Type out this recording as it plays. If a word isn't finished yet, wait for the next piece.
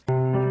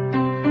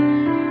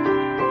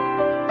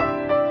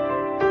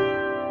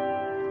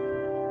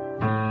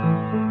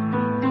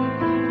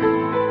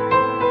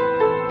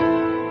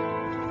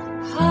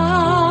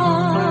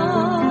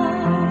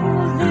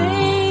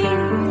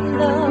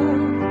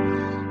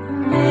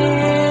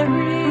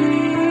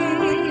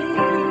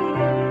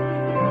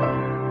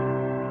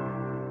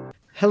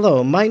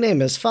Hello, my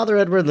name is Father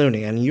Edward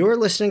Looney, and you're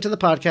listening to the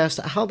podcast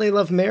How They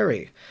Love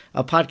Mary,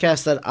 a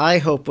podcast that I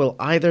hope will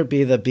either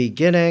be the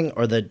beginning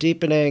or the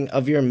deepening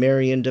of your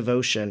Marian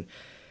devotion.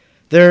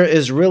 There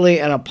is really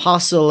an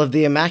apostle of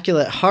the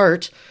Immaculate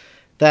Heart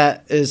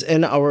that is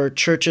in our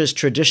church's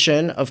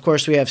tradition. Of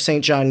course, we have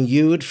St. John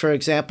Eudes, for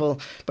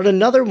example, but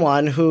another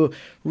one who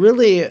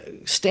really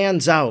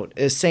stands out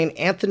is St.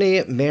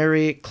 Anthony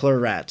Mary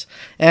Claret.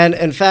 And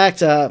in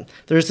fact,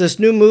 there's this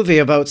new movie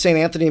about St.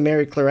 Anthony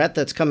Mary Claret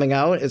that's coming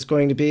out. It's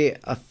going to be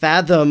a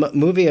Fathom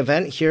movie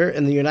event here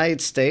in the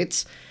United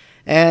States.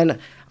 And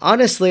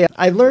honestly,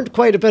 I learned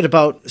quite a bit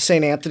about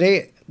St.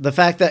 Anthony. The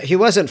fact that he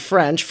wasn't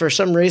French, for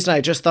some reason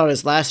I just thought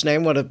his last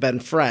name would have been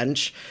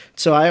French.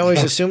 So I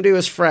always assumed he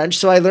was French.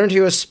 So I learned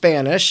he was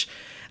Spanish.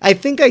 I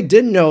think I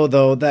did know,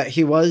 though, that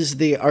he was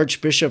the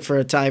Archbishop for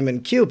a time in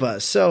Cuba.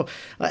 So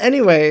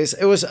anyways,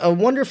 it was a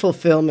wonderful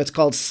film. It's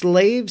called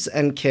Slaves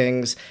and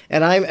Kings.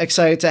 And I'm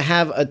excited to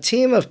have a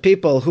team of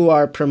people who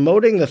are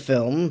promoting the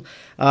film,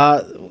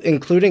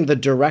 including the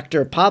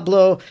director,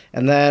 Pablo,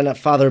 and then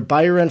Father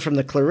Byron from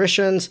the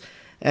Claretians.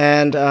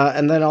 And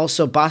then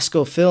also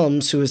Bosco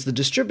Films, who is the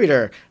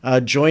distributor,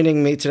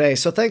 joining me today.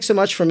 So thanks so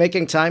much for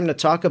making time to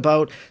talk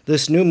about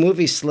this new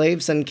movie,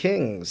 Slaves and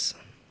Kings.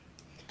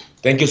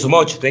 Thank you so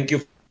much. Thank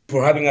you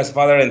for having us,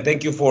 Father, and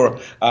thank you for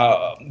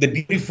the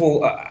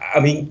beautiful,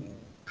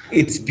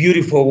 it's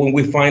beautiful when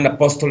we find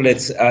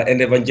apostolates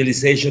and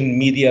evangelization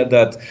media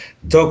that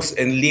talks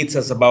and leads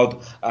us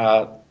about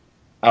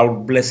our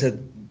Blessed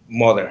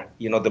Mother,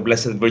 the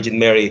Blessed Virgin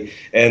Mary.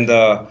 And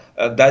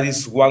that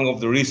is one of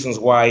the reasons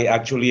why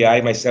actually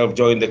I myself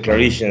joined the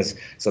Claretians.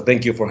 So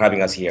thank you for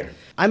having us here.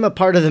 I'm a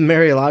part of the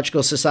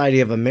Mariological Society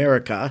of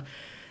America,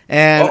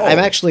 and I'm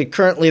actually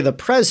currently the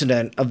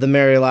president of the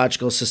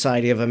Mariological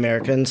Society of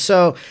America. And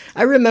so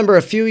I remember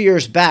a few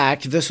years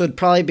back, this would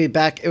probably be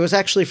back, it was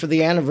actually for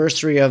the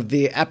anniversary of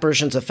the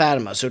Apparitions of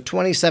Fatima, so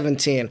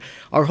 2017.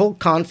 Our whole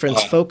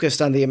conference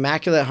focused on the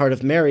Immaculate Heart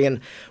of Mary,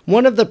 and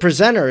one of the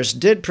presenters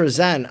did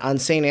present on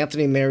St.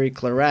 Anthony Mary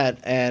Claret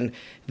and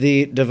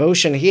the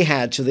devotion he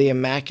had to the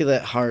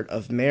Immaculate Heart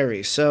of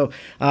Mary. So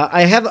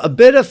I have a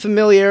bit of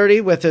familiarity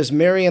with his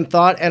Marian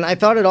thought, and I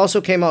thought it also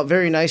came out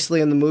very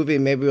nicely in the movie.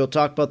 Maybe we'll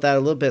talk about that a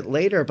little bit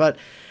later, but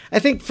I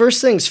think first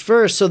things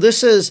first. So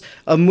this is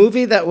a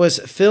movie that was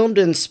filmed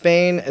in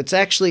Spain. It's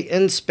actually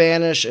in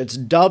Spanish. It's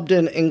dubbed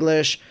in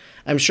English.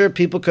 I'm sure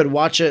people could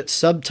watch it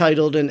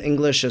subtitled in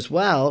English as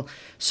well.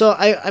 So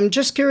I'm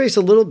just curious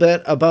a little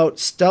bit about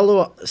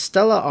Stella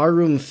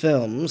Arum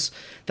Films.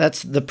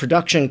 That's the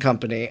production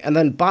company, and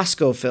then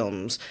Bosco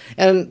Films.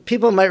 And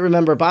people might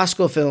remember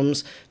Bosco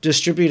Films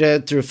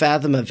distributed through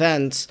Fathom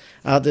Events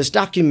this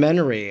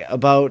documentary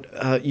about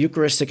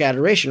Eucharistic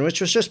adoration,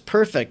 which was just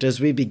perfect as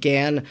we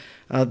began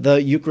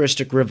the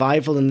Eucharistic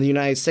revival in the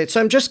United States. So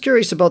I'm just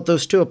curious about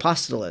those two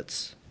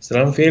apostolates.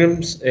 Stella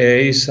Films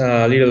is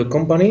a little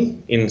company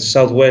in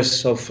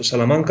southwest of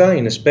Salamanca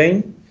in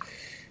Spain.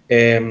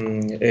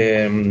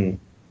 It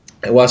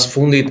was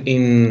founded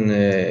in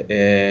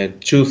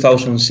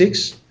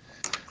 2006,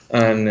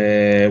 and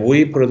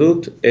we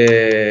produce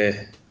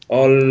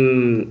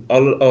all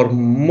our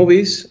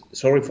movies.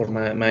 Sorry for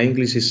my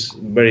English is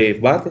very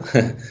bad.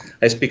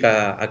 I speak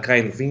a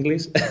kind of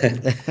English.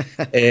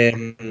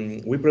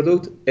 We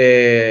produce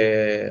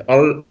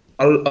all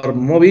our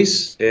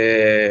movies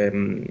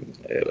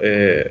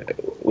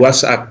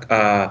was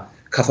a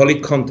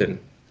Catholic content.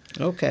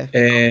 Okay.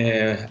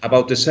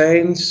 About the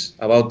saints,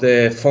 about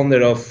the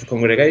founder of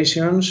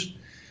congregations,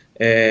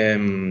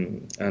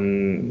 and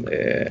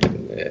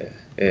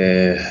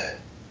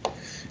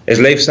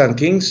Slaves and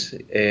Kings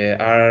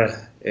are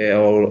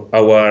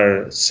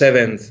our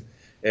seventh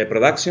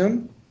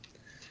production.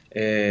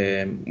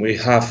 We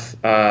have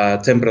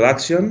 10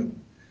 production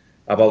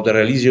about the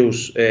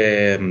religious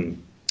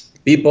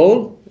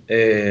people.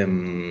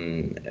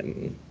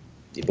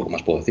 ¿Y poco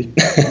más puedo decir?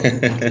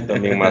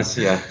 También más,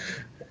 yeah.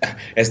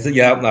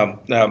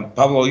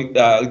 Pablo,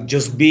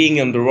 just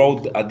being on the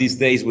road these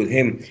days with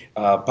him,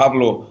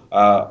 Pablo,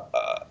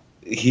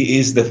 he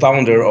is the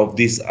founder of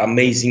this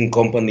amazing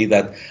company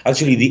that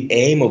actually the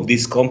aim of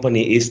this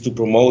company is to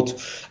promote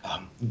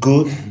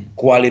good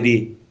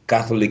quality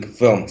Catholic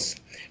films.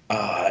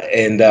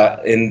 And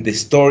the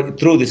story,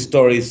 through the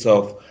stories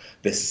of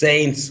the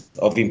saints,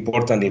 of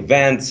important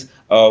events,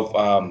 of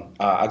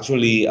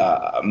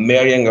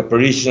Marian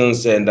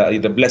apparitions and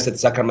the Blessed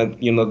Sacrament,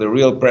 the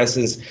real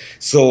presence.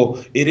 So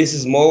it is a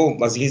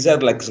small, as he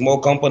said, like small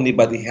company,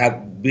 but it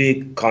had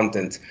big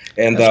content.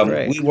 And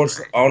we were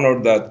so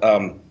honored that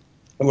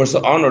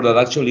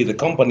actually the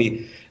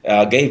company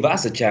gave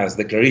us a chance,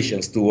 the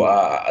Claretians, to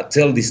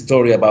tell the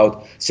story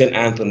about St.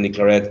 Anthony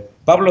Claret.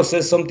 Pablo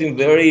says something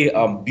very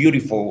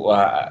beautiful,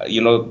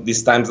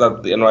 these times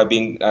that, I've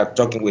been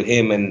talking with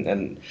him,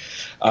 and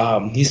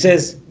he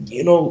says,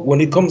 when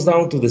it comes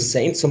down to the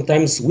saints,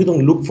 sometimes we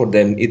don't look for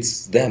them,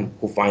 it's them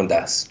who find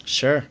us.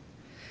 Sure.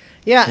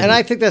 Yeah, and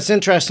I think that's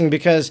interesting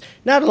because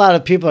not a lot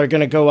of people are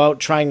going to go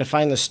out trying to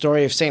find the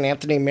story of St.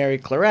 Anthony Mary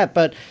Claret,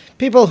 but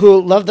people who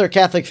love their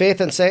Catholic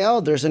faith and say, oh,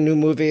 there's a new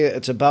movie,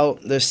 it's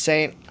about this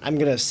saint, I'm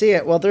going to see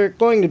it. Well, they're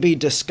going to be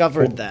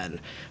discovered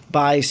then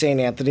by St.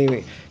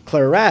 Anthony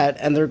Claret,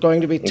 and they're going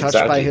to be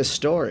touched by his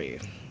story.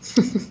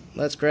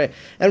 That's great.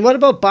 And what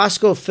about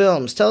Bosco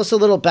Films? Tell us a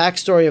little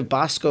backstory of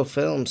Bosco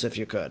Films, if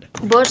you could.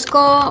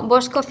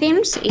 Bosco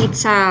Films,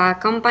 it's a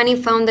company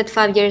founded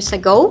 5 years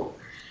ago.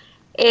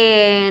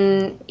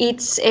 And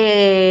it's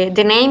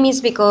the name is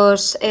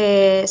because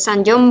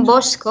San John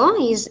Bosco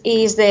is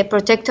the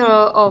protector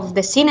of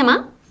the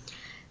cinema.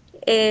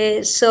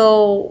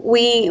 So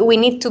we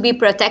need to be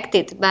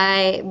protected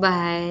by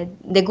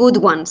the good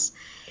ones.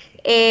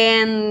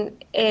 And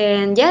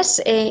yes,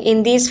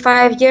 in these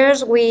 5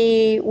 years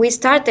we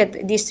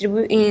started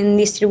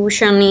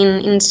distribution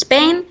in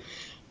Spain,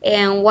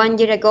 and 1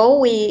 year ago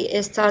we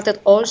started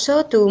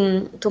also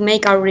to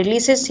make our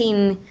releases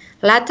in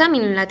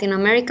Latin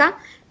America.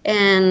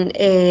 And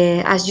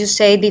as you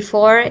said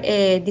before,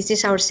 this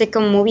is our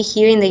second movie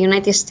here in the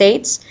United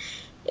States,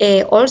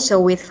 also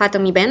with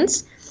Fathom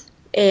Events.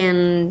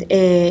 And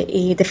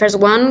the first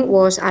one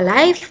was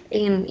Alive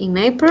in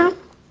April.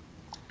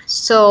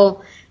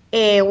 So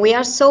we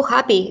are so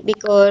happy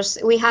because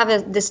we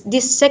have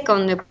this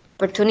second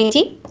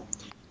opportunity.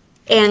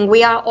 And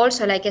we are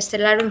also, like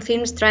Stellarum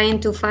Films, trying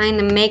to find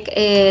and make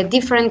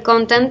different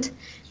content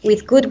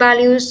with good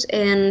values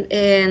and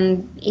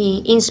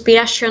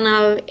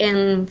inspirational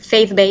and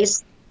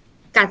faith-based,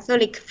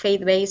 Catholic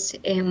faith-based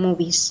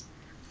movies.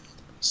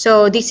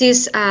 So this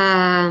is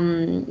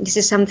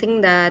something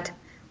that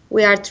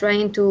we are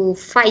trying to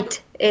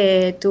fight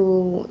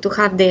to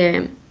have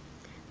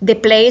the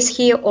place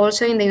here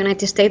also in the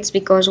United States,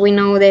 because we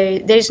know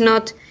there is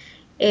not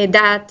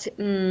that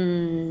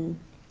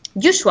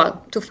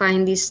usual to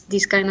find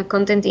this kind of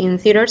content in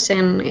theaters,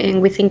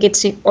 and we think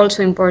it's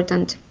also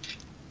important.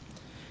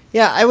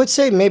 Yeah, I would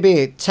say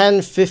maybe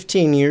 10,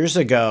 15 years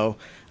ago,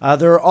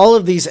 there were all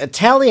of these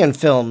Italian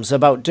films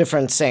about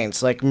different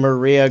saints, like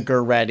Maria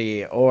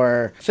Goretti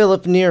or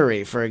Philip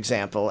Neri, for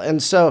example.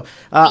 And so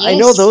yes. I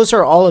know those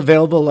are all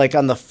available like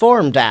on the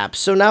Formed app.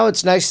 So now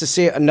it's nice to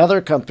see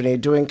another company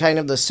doing kind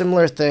of the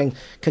similar thing,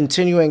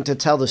 continuing to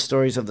tell the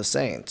stories of the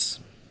saints.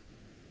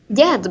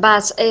 Yeah,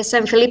 but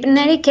San Philip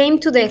Neri came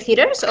to the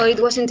theaters, or it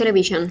was in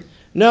television?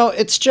 No,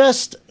 it's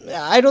just,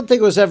 I don't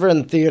think it was ever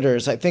in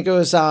theaters. I think it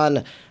was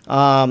on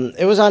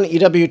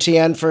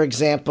EWTN, for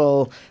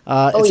example.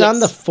 It's yes.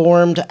 on the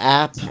Formed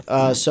app.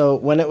 So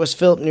when it was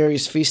Philip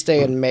Neri's feast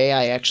day in May,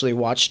 I actually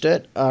watched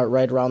it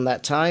right around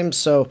that time.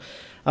 So,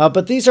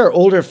 but these are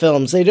older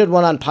films. They did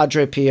one on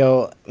Padre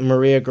Pio,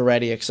 Maria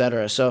Goretti,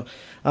 etc. So,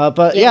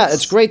 but yes. Yeah,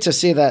 it's great to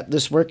see that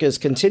this work is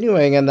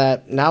continuing and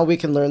that now we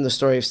can learn the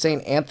story of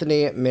St.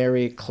 Anthony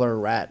Mary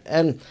Claret.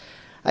 And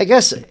I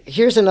guess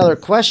here's another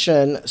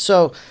question.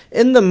 So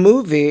in the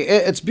movie,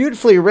 it's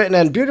beautifully written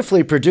and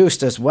beautifully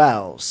produced as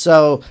well.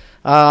 So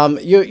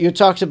you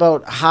talked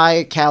about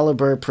high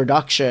caliber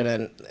production,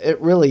 and it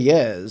really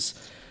is.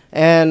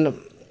 And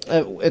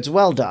it's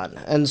well done.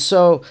 And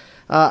so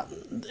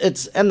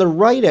the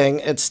writing,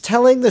 it's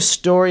telling the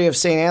story of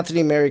St.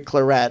 Anthony Mary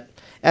Claret.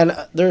 And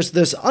there's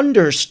this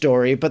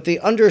understory, but the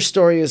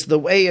understory is the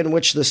way in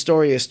which the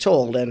story is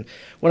told. And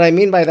what I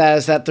mean by that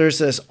is that there's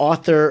this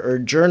author or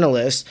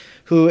journalist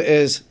who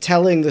is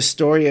telling the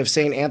story of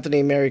St.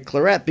 Anthony Mary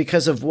Claret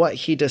because of what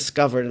he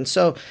discovered. And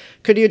so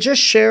could you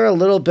just share a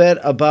little bit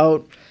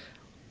about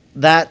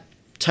that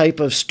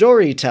type of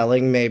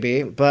storytelling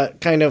maybe,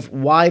 but kind of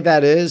why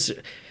that is,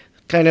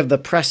 kind of the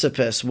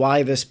precipice,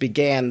 why this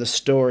began, the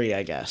story,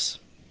 I guess?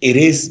 It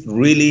is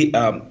really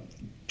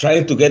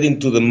trying to get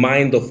into the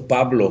mind of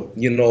Pablo,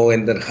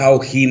 and then how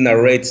he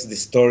narrates the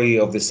story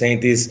of the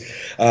saint is,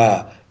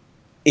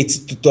 it's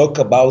to talk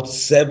about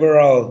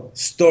several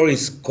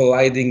stories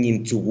colliding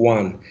into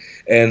one.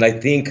 And I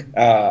think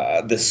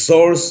the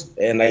source,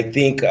 and I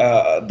think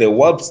the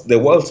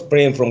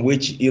wellspring from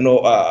which,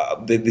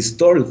 the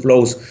story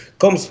flows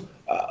comes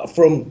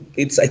from,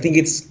 I think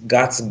it's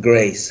God's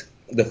grace.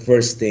 The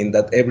first thing,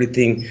 that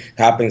everything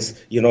happens,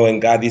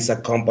 and God is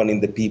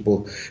accompanying the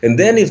people. And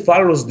then it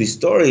follows the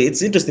story.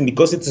 It's interesting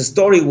because it's a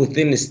story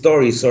within a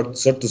story, so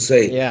to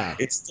say. Yeah.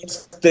 It's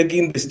just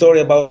taking the story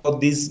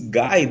about this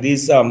guy.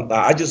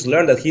 I just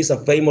learned that he's a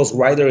famous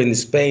writer in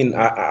Spain,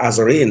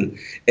 Azorin.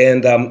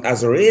 And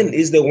Azorin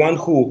is the one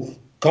who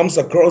comes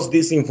across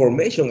this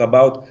information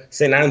about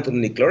St.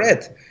 Anthony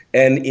Claret.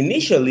 And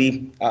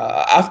initially,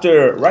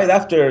 right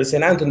after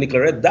St. Anthony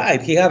Claret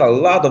died, he had a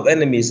lot of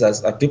enemies,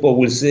 as people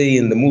will see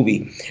in the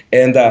movie.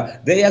 And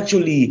they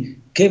actually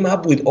came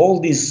up with all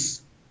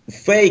these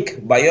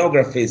fake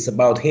biographies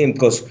about him,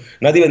 because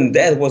not even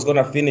death was going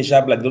to finish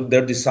up like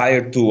their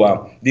desire to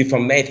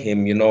defamate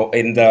him,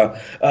 And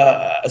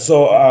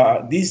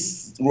so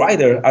this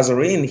writer,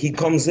 Azorin, he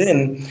comes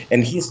in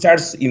and he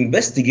starts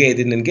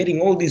investigating and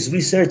getting all this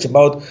research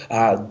about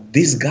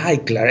this guy,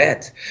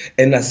 Claret.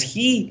 And as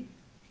he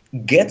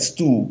gets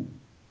to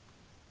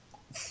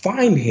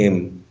find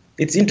him,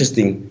 it's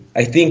interesting.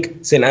 I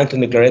think St.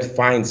 Anthony Claret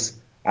finds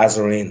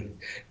Azorin.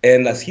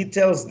 And as he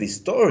tells the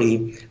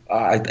story,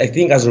 I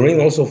think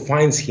Azorin also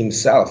finds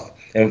himself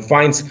and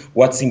finds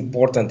what's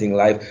important in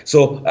life.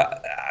 So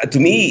to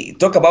me,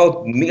 talk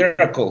about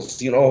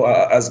miracles,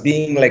 as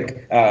being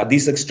like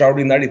these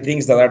extraordinary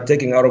things that are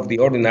taken out of the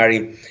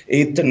ordinary.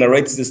 It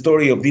narrates the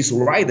story of this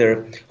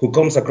writer who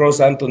comes across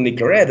Anthony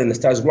Claret and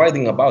starts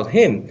writing about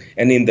him.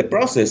 And in the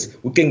process,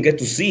 we get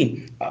to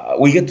see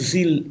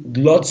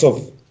lots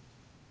of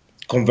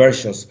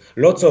conversions,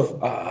 lots of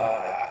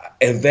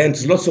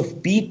events, lots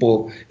of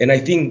people. And I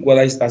think what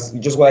I said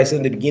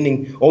in the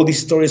beginning, all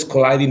these stories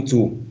collide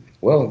into,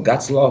 well,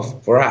 God's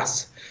love for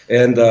us.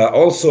 And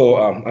also,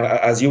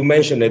 as you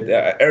mentioned it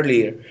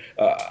earlier,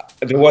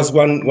 there was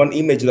one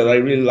image that I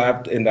really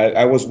loved, and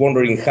I was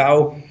wondering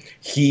how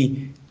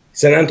St.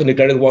 Anthony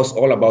Claret was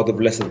all about the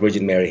Blessed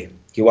Virgin Mary.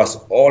 He was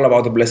all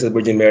about the Blessed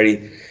Virgin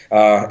Mary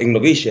in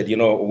novitiate.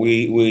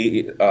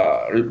 We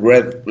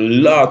read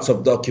lots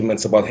of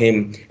documents about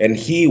him, and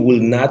he will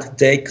not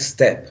take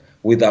step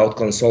without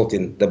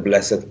consulting the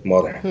Blessed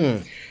Mother.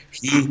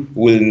 He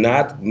will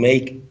not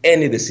make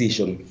any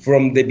decision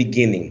from the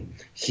beginning.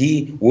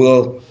 He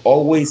will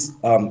always,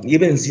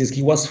 even since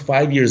he was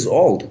 5 years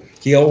old,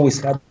 he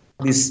always had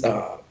this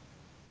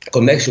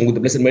connection with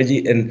the Blessed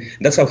Mary, and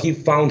that's how he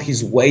found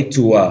his way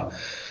to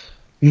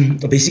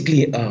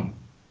basically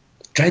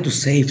try to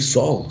save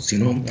souls.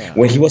 Yeah.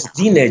 When he was a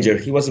teenager,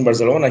 he was in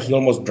Barcelona. He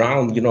almost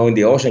drowned, in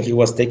the ocean. He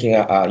was taking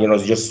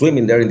just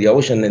swimming there in the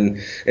ocean,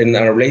 and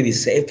Our Lady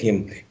saved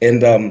him.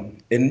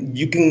 And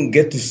you can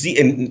get to see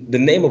in the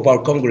name of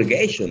our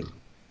congregation.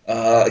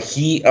 Our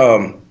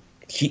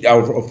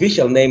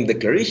official name, the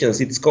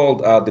Claretians, it's called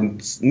the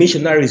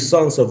Missionary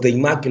Sons of the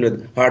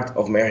Immaculate Heart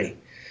of Mary.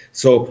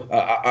 So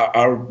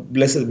our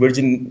Blessed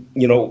Virgin,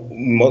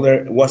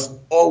 Mother was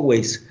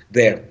always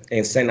there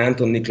in St.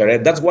 Anthony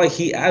Claret. That's why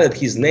he added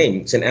his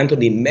name, St.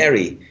 Anthony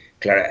Mary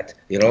Claret.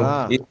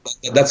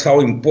 That's how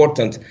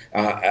important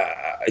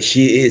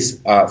she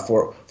is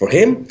for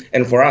him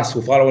and for us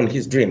who follow in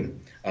his dream.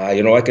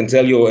 I can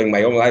tell you in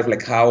my own life,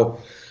 like how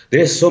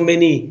there's so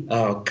many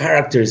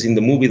characters in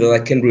the movie that I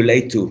can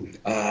relate to.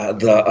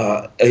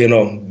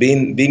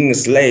 Being a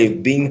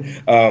slave, being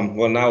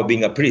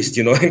a priest,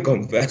 and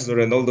confessor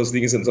and all those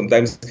things. And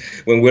sometimes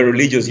when we're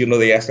religious,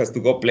 they ask us to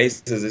go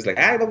places. It's like,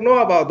 I don't know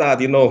about that.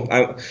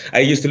 I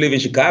used to live in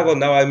Chicago.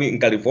 Now I'm in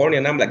California,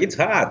 and I'm like, it's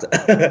hot.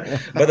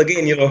 But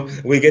again,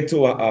 we get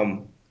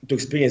to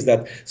experience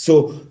that.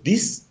 So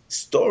this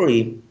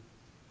story,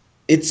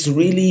 it's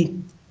really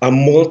a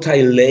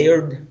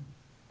multi-layered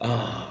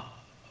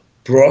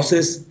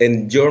process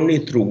and journey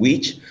through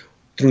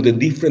the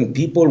different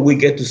people, we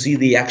get to see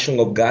the action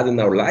of God in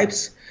our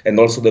lives and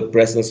also the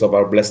presence of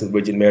our Blessed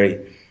Virgin Mary.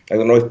 I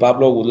don't know if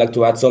Pablo would like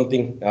to add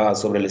something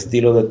sobre el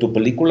estilo de tu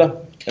película,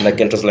 and I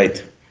can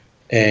translate.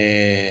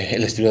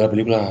 El estilo de la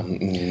película...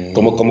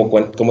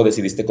 ¿Cómo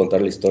decidiste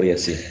contar la historia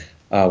así?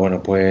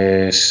 Bueno,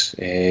 pues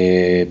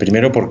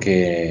primero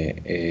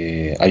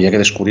porque había que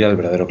descubrir al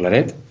verdadero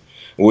Claret.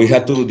 We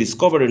had to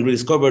discover and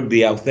rediscover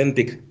the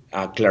authentic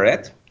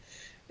Claret.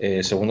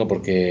 Segundo,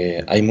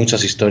 porque hay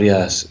muchas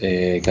historias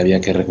que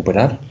había que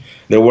recuperar.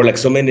 There were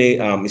so many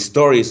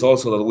stories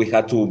also that we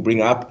had to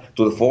bring up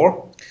to the fore.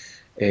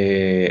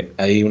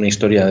 Hay una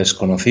historia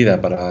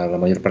desconocida para la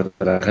mayor parte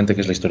de la gente,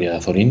 que es la historia de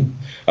Azorín.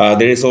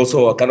 There is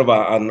also a kind of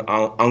an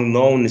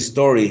unknown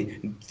story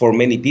for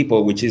many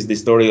people, which is the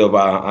story of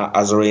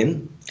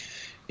Azorín.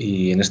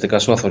 Y en este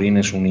caso Azorín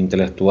es un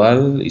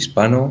intelectual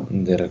hispano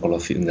de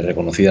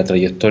reconocida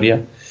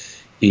trayectoria,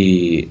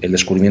 y el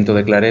descubrimiento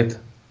de Claret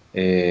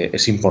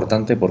es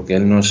importante porque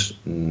él no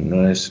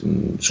es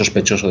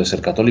sospechoso de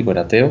ser católico,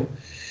 era ateo,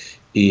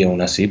 y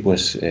aún así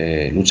pues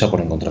lucha por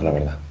encontrar la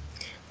verdad.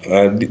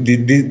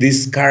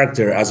 This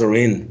character,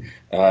 Azorín,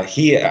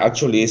 he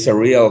actually is a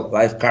real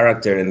life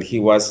character, and he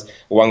was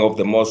one of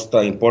the most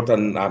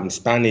important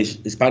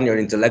Spaniard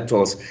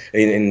intellectuals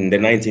in the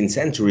 19th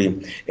century.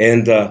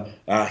 And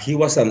he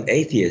was an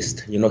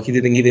atheist. He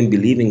didn't even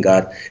believe in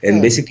God.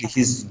 And basically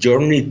his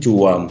journey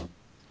to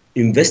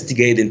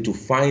investigate and to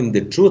find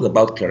the truth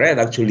about Claret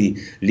actually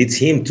leads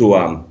him to,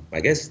 I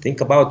guess, think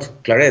about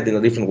Claret in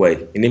a different way,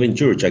 in even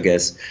church, I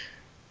guess.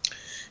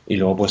 Y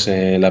luego, pues,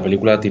 la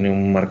película tiene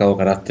un marcado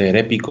carácter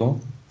épico.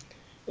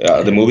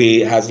 The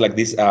movie has like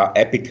this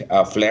epic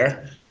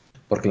flair.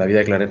 Porque la vida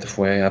de Claret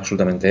fue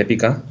absolutamente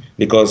épica.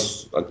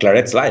 Because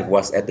Claret's life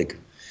was epic.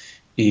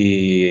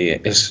 Y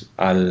es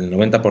al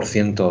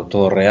 90%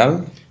 todo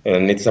real.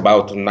 And it's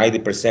about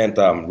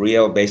 90%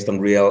 real, based on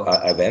real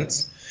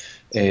events.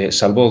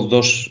 Salvo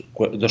dos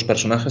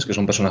personajes que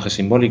son personajes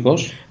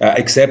simbólicos.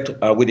 Except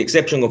with the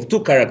exception of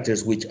two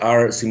characters which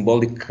are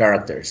symbolic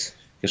characters.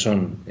 Que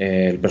son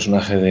el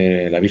personaje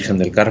de la Virgen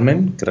del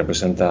Carmen, que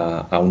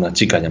representa a una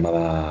chica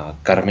llamada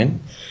Carmen.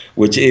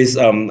 Which is,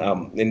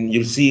 and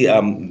you see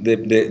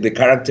the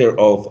character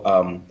of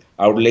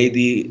Our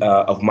Lady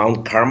of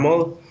Mount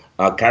Carmel,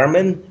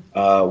 Carmen,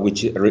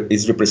 which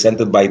is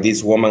represented by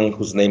this woman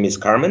whose name is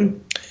Carmen.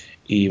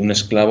 Y un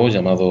esclavo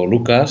llamado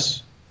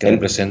Lucas. que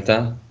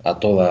representa a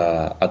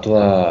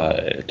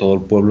todo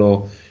el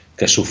pueblo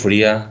que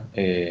sufría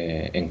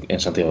en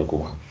Santiago de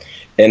Cuba.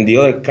 And the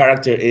other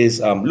character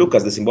is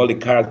Lucas, the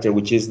symbolic character,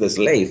 which is the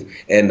slave,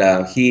 and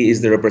he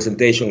is the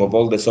representation of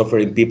all the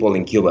suffering people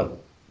in Cuba.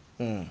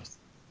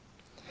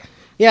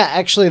 Yeah,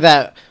 actually,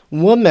 that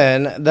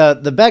woman,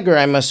 the beggar,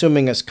 I'm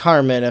assuming is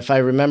Carmen, if I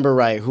remember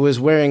right, who is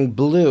wearing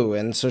blue,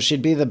 and so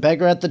she'd be the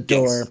beggar at the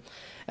door. Yes.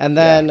 And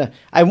then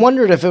I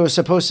wondered if it was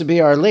supposed to be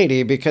Our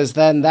Lady, because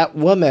then that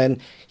woman,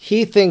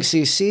 he thinks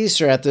he sees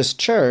her at this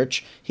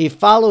church. He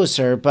follows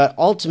her, but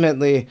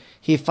ultimately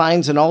he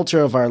finds an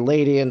altar of Our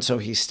Lady, and so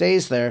he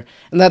stays there.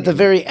 And at the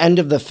very end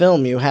of the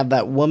film, you have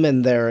that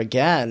woman there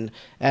again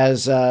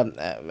as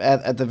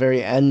at the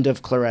very end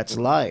of Clarette's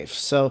life.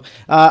 So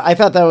I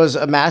thought that was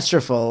a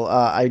masterful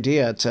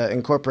idea to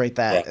incorporate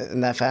that in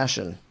that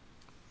fashion.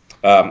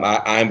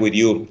 I'm with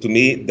you. To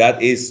me,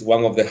 that is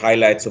one of the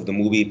highlights of the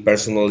movie,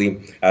 personally,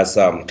 as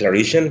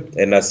Claretian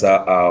and as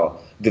a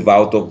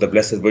devout of the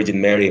Blessed Virgin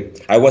Mary.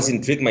 I was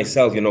intrigued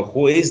myself,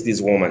 who is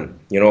this woman?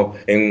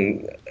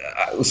 And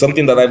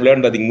something that I've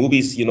learned that in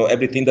movies,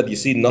 everything that you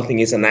see, nothing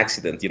is an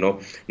accident,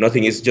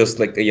 nothing is just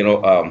like,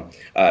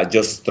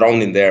 just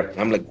thrown in there.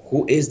 I'm like,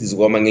 who is this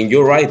woman? And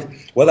you're right.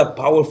 What a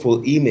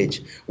powerful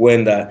image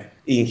when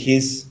in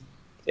his...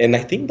 And I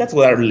think that's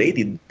what Our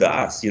Lady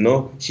does,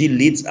 She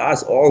leads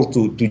us all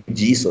to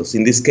Jesus.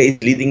 In this case,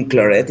 leading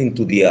Clarette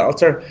into the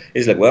altar.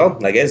 It's like, well,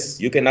 I guess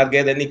you cannot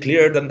get any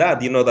clearer than that,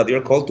 that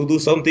you're called to do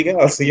something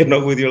else,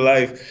 with your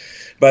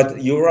life.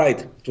 But you're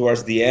right.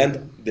 Towards the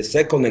end, the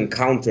second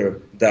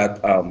encounter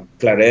that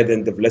Clarette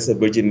and the Blessed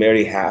Virgin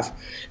Mary have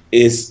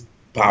is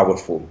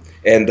powerful.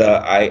 And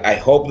I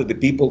hope that the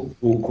people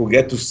who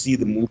get to see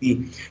the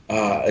movie,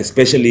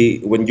 especially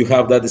when you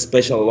have that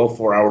special love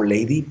for Our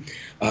Lady,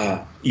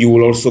 you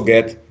will also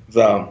get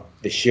the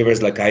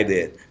shivers like I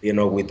did,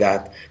 with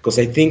that. Because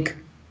I think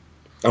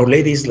Our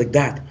Lady is like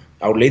that.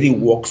 Our Lady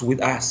walks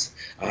with us.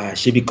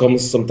 She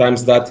becomes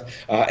sometimes that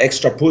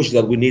extra push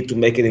that we need to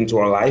make it into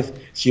our life.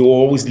 She will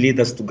always lead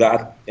us to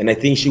God. And I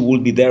think she will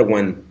be there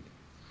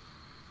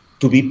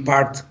to be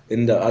part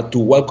and to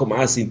welcome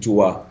us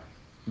into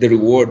the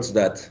rewards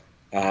that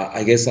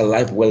I guess a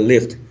life well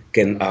lived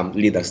can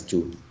lead us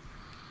to.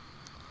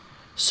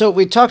 So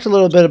we talked a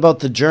little bit about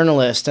the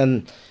journalist,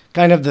 and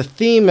kind of the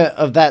theme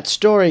of that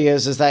story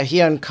is that he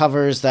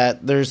uncovers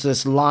that there's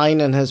this line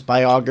in his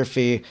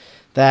biography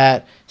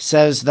that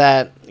says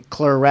that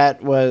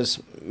Clarette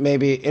was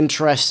maybe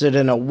interested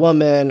in a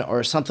woman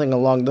or something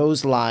along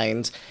those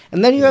lines.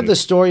 And then you have the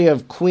story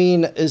of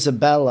Queen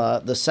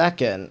Isabella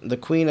II, the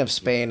Queen of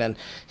Spain, and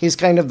he's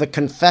kind of the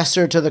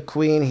confessor to the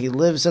Queen. He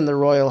lives in the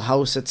royal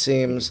house, it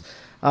seems.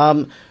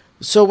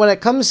 So when it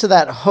comes to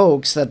that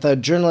hoax that the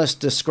journalist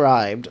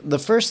described, the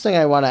first thing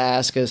I want to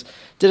ask is,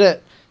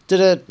 did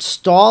it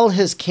stall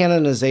his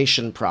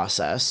canonization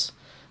process?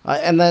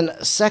 And then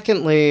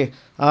secondly,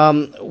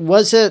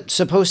 was it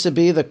supposed to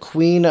be the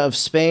Queen of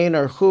Spain,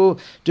 or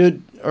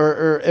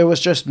or it was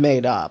just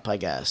made up, I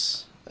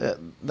guess?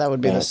 That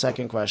would be the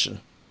second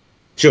question.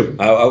 Sure,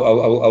 I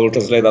will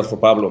translate that for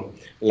Pablo.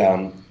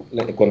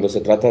 Cuando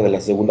se trata de la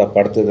segunda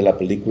parte de la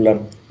película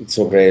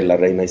sobre la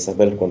reina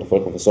Isabel, cuando fue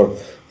el confesor,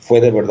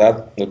 ¿fue de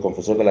verdad el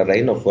confesor de la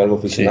reina o fue algo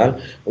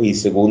ficcional? Sí. Y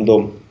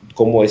segundo,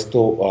 ¿cómo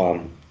esto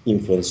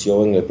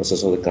influenció en el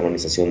proceso de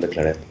canonización de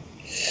Clarette?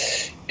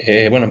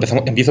 Bueno,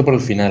 empiezo por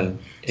el final.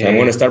 So I'm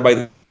going to start by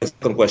the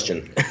second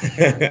question.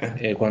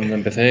 Cuando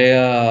empecé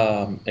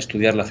a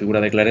estudiar la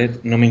figura de Clarette,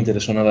 no me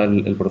interesó nada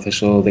el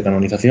proceso de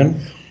canonización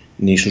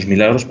ni sus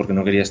milagros, porque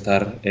no quería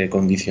estar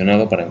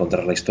condicionado para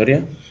encontrar la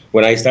historia.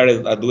 When I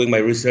started doing my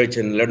research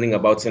and learning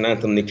about Saint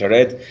Anthony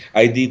Claret,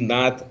 I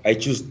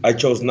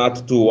chose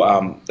not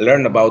to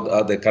learn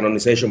about the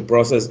canonization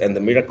process and the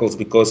miracles,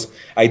 because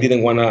I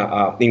didn't want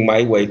to, in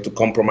my way, to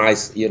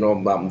compromise,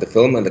 the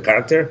film and the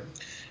character.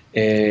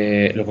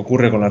 Lo que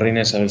ocurre con la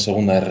reina Isabel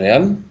II es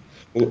real.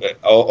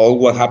 All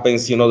what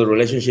happens, the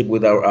relationship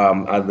with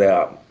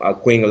the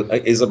Queen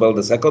Isabel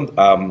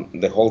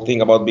II, the whole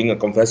thing about being a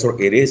confessor,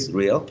 it is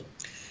real.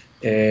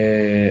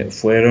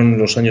 Fueron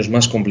los años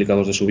más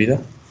complicados de su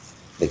vida.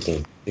 ¿De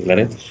quién? De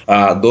Clarette.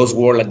 Those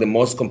were like the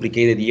most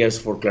complicated years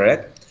for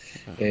Clarette.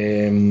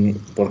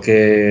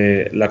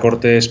 Porque la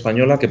corte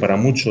española, que para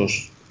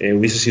muchos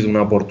hubiese sido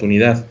una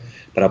oportunidad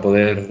para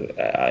poder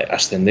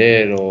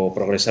ascender o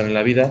progresar en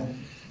la vida,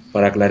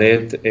 para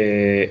Clarette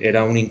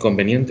era un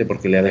inconveniente,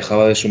 porque le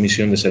alejaba de su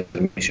misión de ser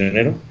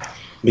misionero.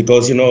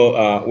 Because,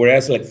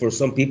 whereas like for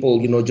some people,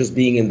 just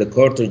being in the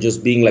court or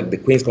just being like the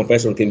Queen's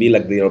confessor can be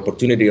like the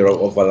opportunity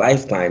of a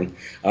lifetime,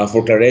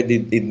 for Clarette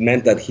it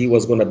meant that he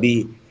was going to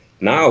be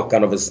now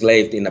kind of a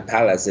slave in a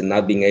palace and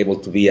not being able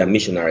to be a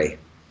missionary.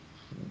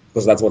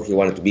 Because that's what he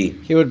wanted to be.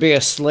 He would be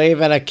a slave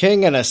and a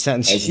king, in a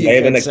sense. A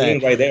slave and a king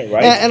right there,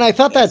 right? And I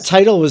thought that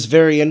title was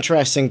very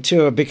interesting,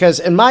 too, because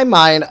in my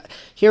mind,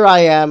 here I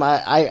am.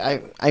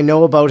 I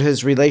know about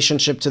his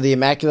relationship to the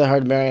Immaculate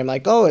Heart of Mary. I'm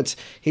like, oh,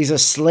 he's a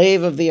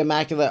slave of the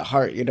Immaculate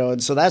Heart,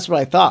 and so that's what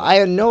I thought. I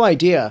had no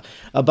idea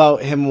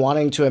about him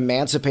wanting to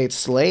emancipate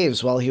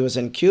slaves while he was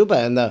in Cuba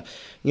and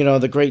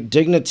the great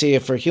dignity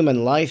for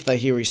human life that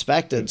he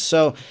respected.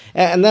 So,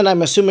 and then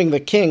I'm assuming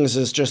the kings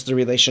is just the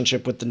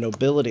relationship with the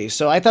nobility.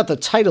 So I thought the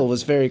title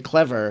was very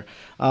clever.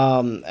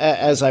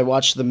 As I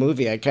watched the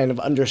movie, I kind of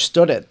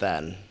understood it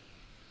then.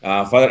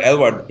 Father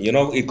Edward,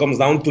 it comes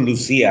down to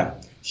Lucia.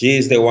 She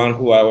is the one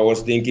who I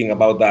was thinking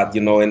about that,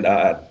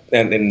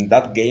 and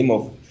that game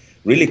of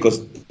really,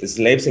 because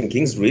slaves and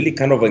kings really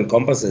kind of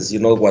encompasses,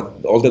 what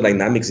all the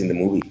dynamics in the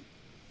movie.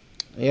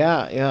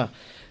 Yeah.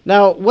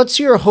 Now,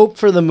 what's your hope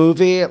for the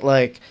movie?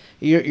 Like,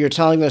 you're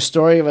telling the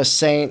story of a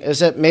saint.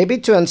 Is it maybe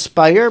to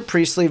inspire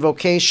priestly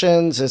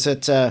vocations? Is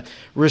it to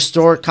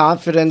restore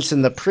confidence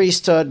in the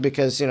priesthood?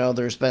 Because,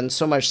 there's been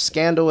so much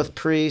scandal with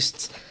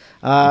priests.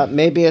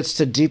 Maybe it's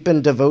to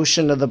deepen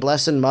devotion to the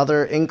Blessed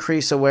Mother,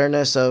 increase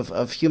awareness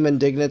of human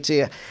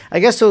dignity. I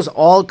guess those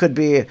all could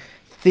be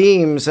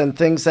themes and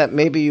things that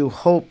maybe you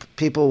hope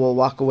people will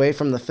walk away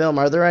from the film.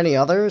 Are there any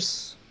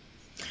others?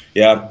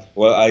 Yeah,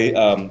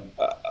 well,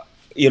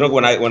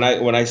 when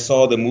I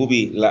saw the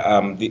movie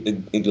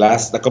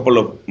a couple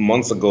of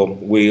months ago,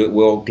 we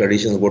all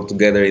Claretians were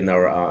together in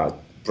our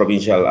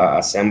provincial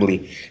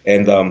assembly,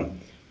 and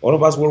all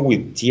of us were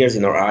with tears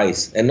in our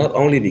eyes, and not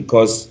only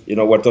because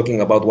we're talking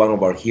about one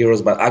of our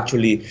heroes, but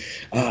actually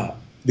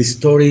the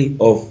story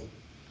of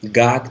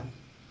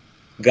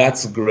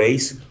God's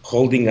grace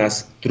holding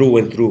us through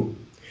and through.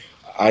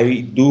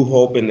 I do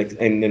hope and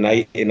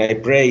I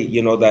pray,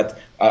 that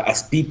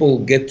as people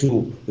get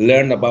to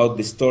learn about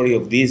the story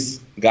of this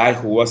guy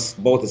who was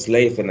both a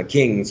slave and a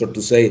king, so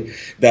to say,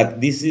 that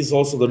this is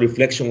also the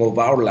reflection of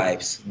our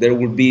lives. There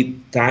will be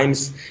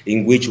times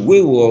in which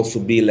we will also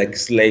be like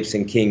slaves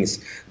and kings,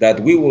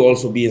 that we will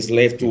also be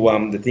enslaved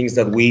to the things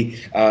that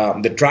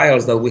the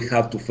trials that we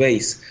have to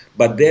face.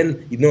 But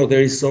then,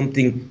 there is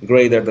something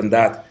greater than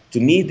that. To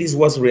me, this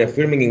was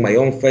reaffirming in my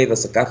own faith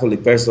as a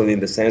Catholic person, in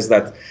the sense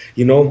that,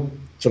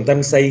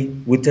 sometimes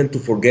we tend to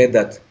forget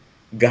that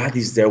God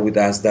is there with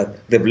us,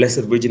 that the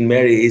Blessed Virgin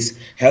Mary is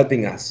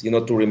helping us,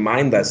 to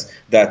remind us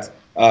that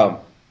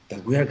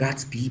we are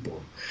God's people.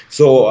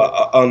 So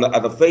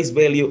at the face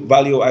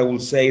value, I will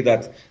say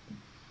that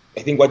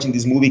I think watching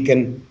this movie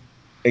can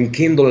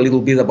enkindle a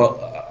little bit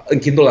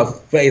enkindle our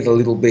faith a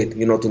little bit,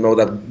 to know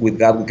that with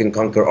God we can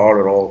conquer all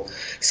at all.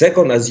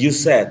 Second, as you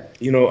said,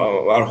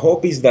 our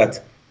hope is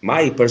that,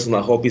 my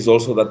personal hope is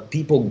also that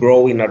people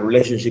grow in a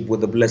relationship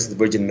with the Blessed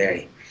Virgin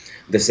Mary.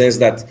 The sense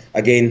that,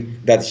 again,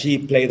 that she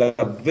played a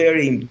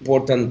very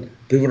important,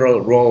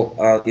 pivotal role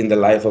in the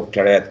life of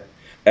Claret.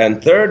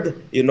 And third,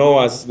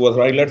 as what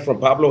I learned from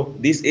Pablo,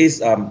 this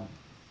is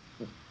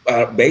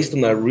based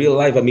on a real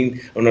life,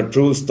 on a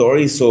true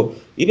story. So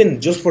even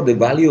just for the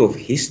value of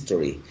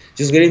history,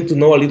 just getting to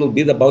know a little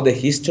bit about the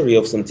history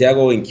of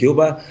Santiago in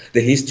Cuba,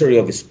 the history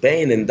of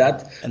Spain, and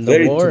that and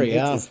very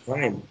tumultuous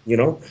time,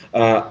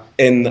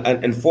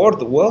 and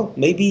fourth, well,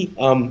 maybe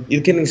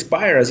it can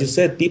inspire, as you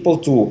said, people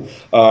to,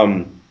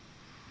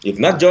 if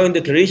not join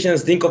the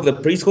Claretians, think of the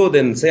priesthood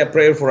and say a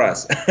prayer for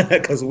us,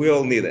 because we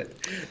all need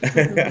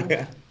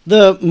it.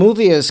 The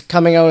movie is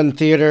coming out in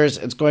theaters.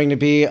 It's going to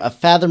be a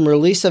Fathom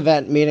release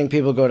event, meaning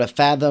people go to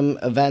Fathom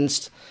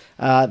events.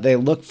 They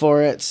look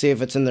for it, see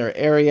if it's in their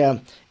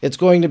area. It's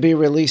going to be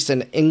released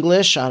in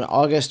English on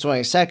August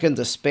 22nd,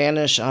 to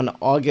Spanish on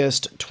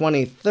August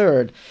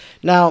 23rd.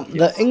 Now,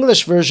 the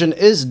English version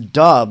is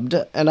dubbed,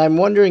 and I'm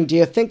wondering, do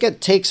you think it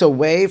takes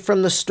away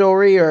from the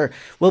story, or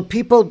will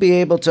people be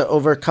able to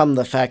overcome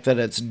the fact that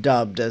it's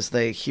dubbed as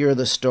they hear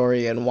the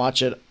story and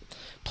watch it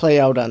play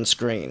out on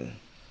screen?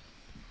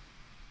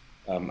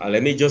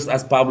 Let me just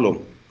ask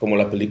Pablo, como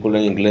la película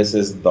en inglés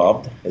es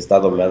dubbed,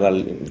 está doblada,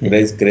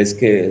 ¿crees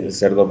que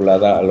ser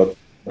doblada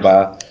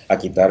va a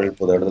quitar el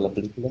poder de la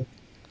película?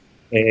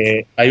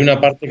 Hay una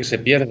parte que se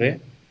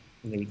pierde,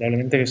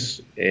 inevitablemente, que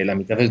es la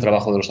mitad del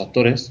trabajo de los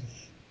actores.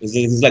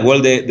 It's like,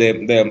 well,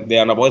 the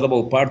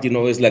unavoidable part,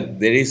 is like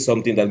there is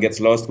something that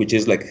gets lost, which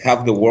is like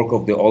half the work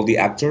of all the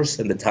actors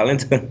and the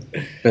talent.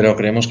 Pero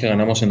creemos que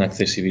ganamos en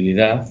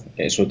accesibilidad,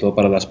 sobre todo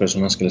para las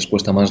personas que les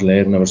cuesta más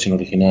leer una versión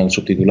original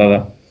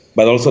subtitulada.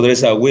 But also there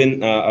is a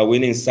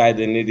winning side,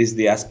 and it is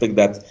the aspect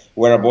that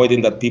we're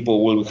avoiding that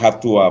people will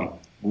have to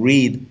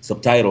read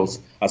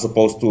subtitles as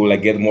opposed to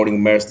like get more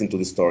immersed into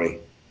the story.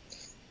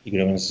 Y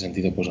creo que en ese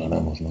sentido pues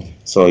ganamos, ¿no?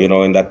 So,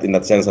 in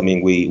that sense,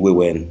 we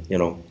win,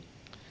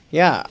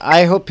 Yeah,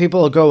 I hope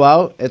people will go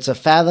out. It's a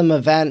Fathom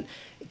event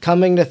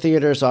coming to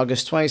theaters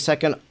August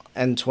 22nd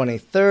and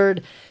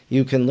 23rd.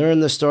 You can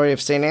learn the story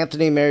of St.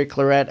 Anthony Mary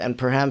Claret and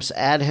perhaps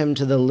add him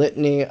to the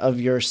litany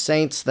of your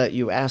saints that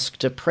you ask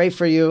to pray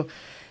for you.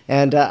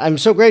 And I'm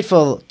so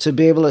grateful to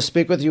be able to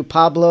speak with you,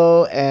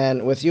 Pablo,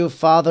 and with you,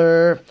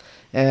 Father,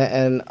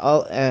 and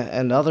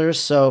others.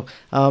 So,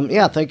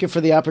 thank you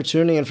for the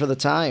opportunity and for the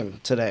time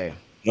today.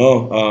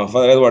 No,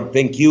 Father Edward,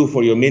 thank you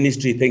for your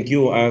ministry. Thank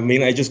you. I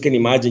mean, I just can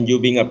imagine you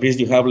being a priest.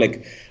 You have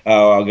like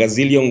a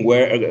gazillion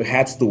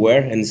hats to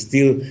wear, and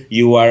still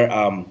you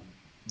are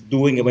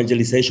doing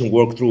evangelization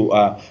work through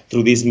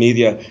this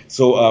media.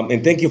 So,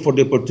 and thank you for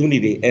the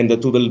opportunity. And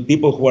to the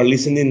people who are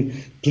listening,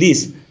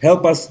 please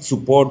help us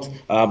support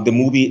the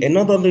movie, and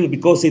not only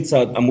because it's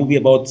a movie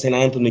about Saint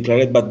Anthony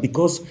Claret, but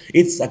because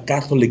it's a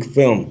Catholic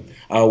film,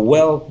 a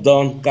well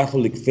done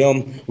Catholic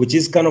film, which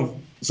is kind of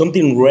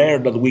something rare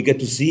that we get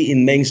to see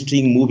in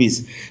mainstream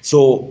movies.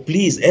 So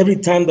please, every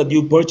time that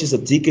you purchase a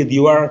ticket,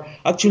 you are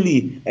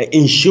actually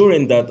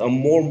ensuring that a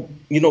more,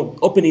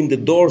 opening the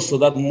doors so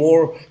that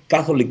more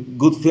Catholic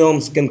good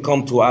films can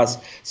come to us.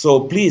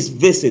 So please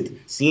visit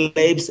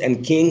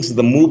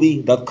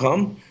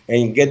slavesandkingsthemovie.com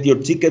and get your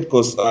ticket,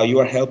 because you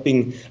are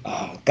helping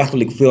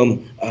Catholic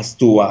film as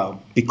to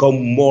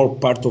become more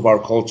part of our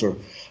culture.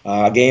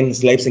 Again,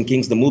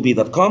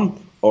 slavesandkingsthemovie.com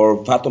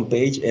or Fathom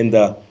page, and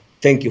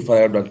thank you,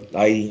 Father.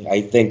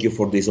 I thank you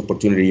for this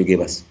opportunity you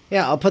gave us.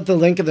 Yeah, I'll put the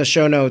link in the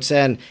show notes.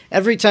 And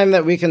every time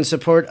that we can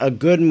support a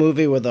good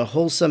movie with a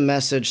wholesome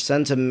message,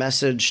 send a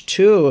message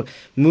to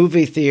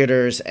movie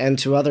theaters and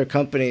to other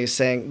companies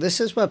saying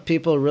this is what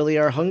people really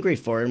are hungry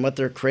for and what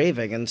they're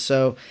craving. And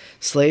so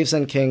Slaves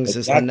and Kings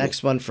is the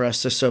next one for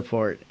us to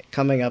support,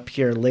 coming up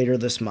here later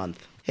this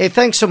month. Hey,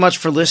 thanks so much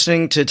for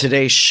listening to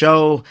today's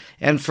show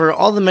and for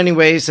all the many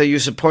ways that you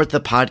support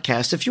the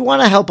podcast. If you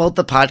want to help out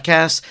the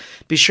podcast,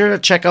 be sure to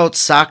check out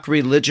Sock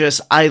Religious.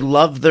 I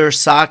love their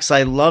socks.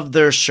 I love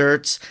their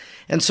shirts.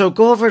 And so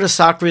go over to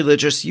Sock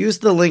Religious, use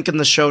the link in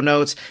the show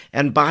notes,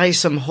 and buy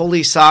some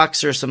holy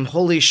socks or some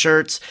holy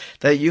shirts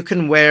that you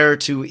can wear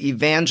to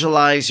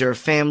evangelize your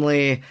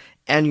family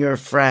and your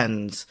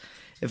friends.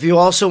 If you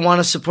also want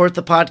to support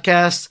the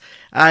podcast,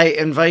 I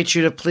invite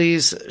you to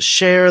please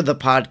share the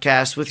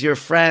podcast with your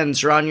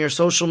friends or on your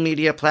social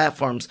media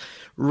platforms.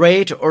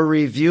 Rate or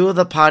review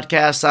the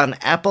podcast on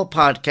Apple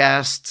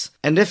Podcasts.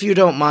 And if you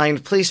don't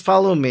mind, please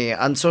follow me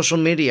on social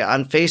media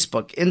on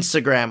Facebook,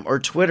 Instagram, or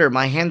Twitter.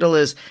 My handle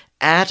is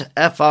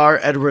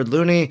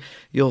 @FREdwardLooney.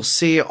 You'll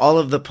see all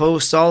of the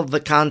posts, all of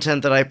the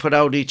content that I put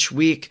out each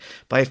week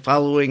by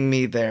following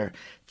me there.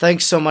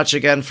 Thanks so much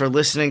again for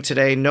listening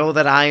today. Know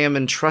that I am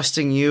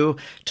entrusting you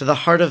to the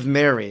heart of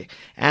Mary,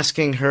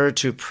 asking her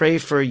to pray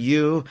for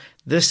you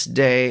this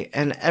day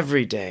and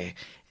every day.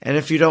 And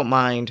if you don't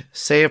mind,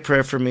 say a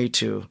prayer for me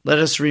too. Let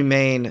us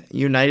remain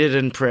united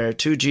in prayer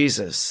to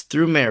Jesus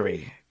through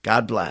Mary.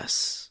 God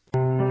bless.